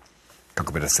zapravo,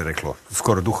 kako bi da se reklo,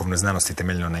 skoro duhovnoj znanosti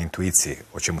temeljeno na intuiciji,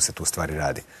 o čemu se tu stvari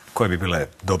radi. Koje bi bile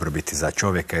dobrobiti za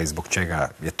čovjeka i zbog čega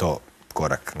je to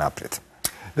korak naprijed?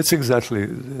 That's exactly.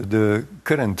 The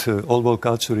current old world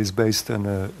culture is based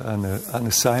on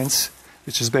a science,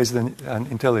 which is based on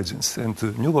intelligence. And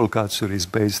the new world culture is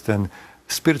based on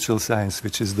spiritual science,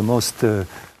 which is the most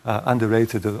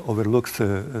underrated, overlooked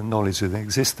knowledge in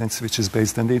existence, which is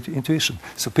based on intuition.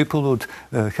 So people would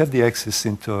have the access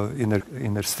into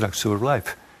inner structure of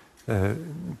life.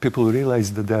 People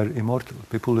realize that they are immortal.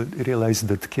 People realize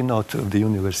that the keynote of the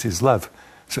universe is love.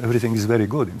 So everything is very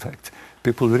good, in fact.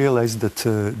 People realize that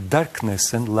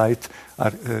darkness and light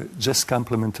are just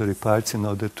complementary parts in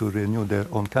order to renew their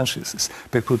own consciousness.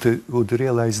 People would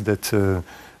realize that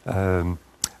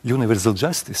universal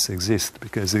justice exists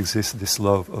because exists this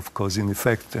law of cause and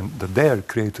effect, and that they are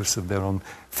creators of their own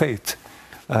fate.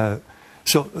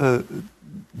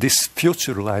 This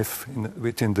future life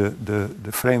within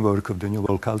the framework of the New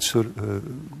World culture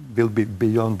will be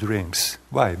beyond dreams.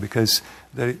 Why? Because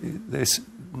there's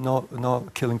no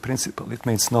killing principle. It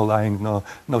means no lying,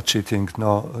 no cheating,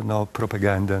 no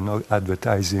propaganda, no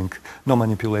advertising, no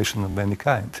manipulation of any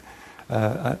kind.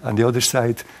 On the other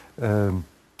side,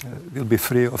 will be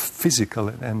free of physical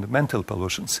and mental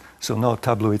pollutions. So no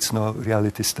tabloids, no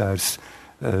reality stars,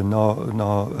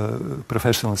 no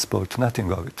professional sport,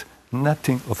 nothing of it.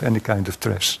 Nothing of any kind of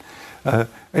trash.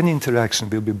 Any interaction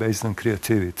will be based on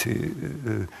creativity.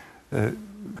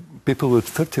 People would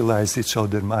fertilize each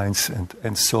other's minds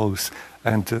and souls,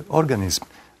 and organism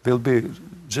will be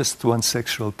just one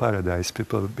sexual paradise.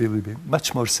 People will be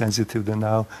much more sensitive than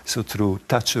now, so through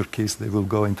touch or kiss they will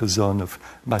go into a zone of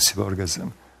massive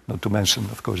orgasm, not to mention,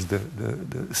 of course, the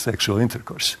sexual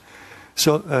intercourse.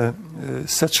 So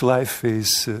such life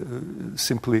is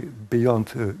simply beyond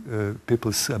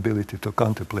people's ability to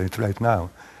contemplate right now.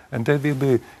 And they will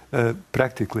be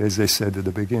practically, as I said at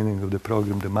the beginning of the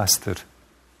program, the master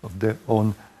of their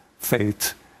own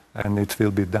fate, and it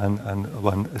will be done in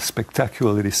one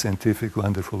spectacularly scientific,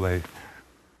 wonderful way.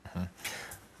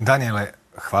 Daniele,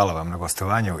 hvala vam na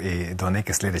gostovanju i do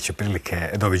neke sljedeće prilike.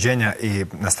 Doviđenja i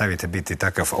nastavite biti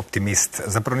takav optimist.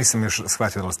 Zapravo nisam još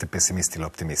shvatio da li ste pesimist ili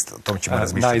optimist. O tom ćemo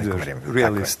razmišljati neko vrijeme.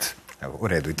 Realist. Evo, u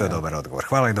redu, i to je dobar odgovor.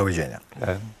 Hvala i doviđenja.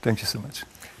 Thank you so much.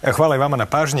 Hvala i vama na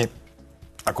pažnji.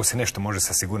 Ako se nešto može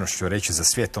sa sigurnošću reći za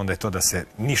svijet, onda je to da se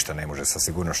ništa ne može sa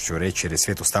sigurnošću reći, jer je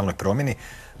svijet u stalnoj promjeni,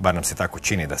 bar nam se tako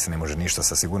čini da se ne može ništa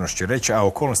sa sigurnošću reći, a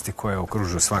okolnosti koje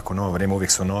okružuju svako novo vrijeme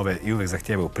uvijek su nove i uvijek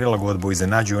zahtijevaju prilagodbu,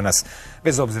 iznenađuju nas,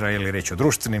 bez obzira je li reći o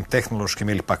društvenim, tehnološkim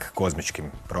ili pak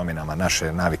kozmičkim promjenama.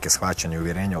 Naše navike, shvaćanja i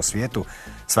uvjerenja o svijetu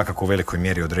svakako u velikoj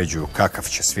mjeri određuju kakav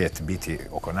će svijet biti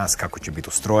oko nas, kako će biti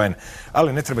ustrojen,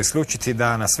 ali ne treba isključiti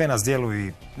da na sve nas djeluju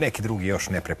i neki drugi još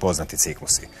neprepoznati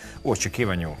ciklusi. U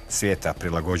očekivanju svijeta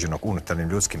prilagođenog unutarnjim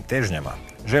ljudskim težnjama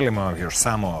želimo vam još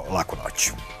samo laku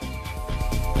noć.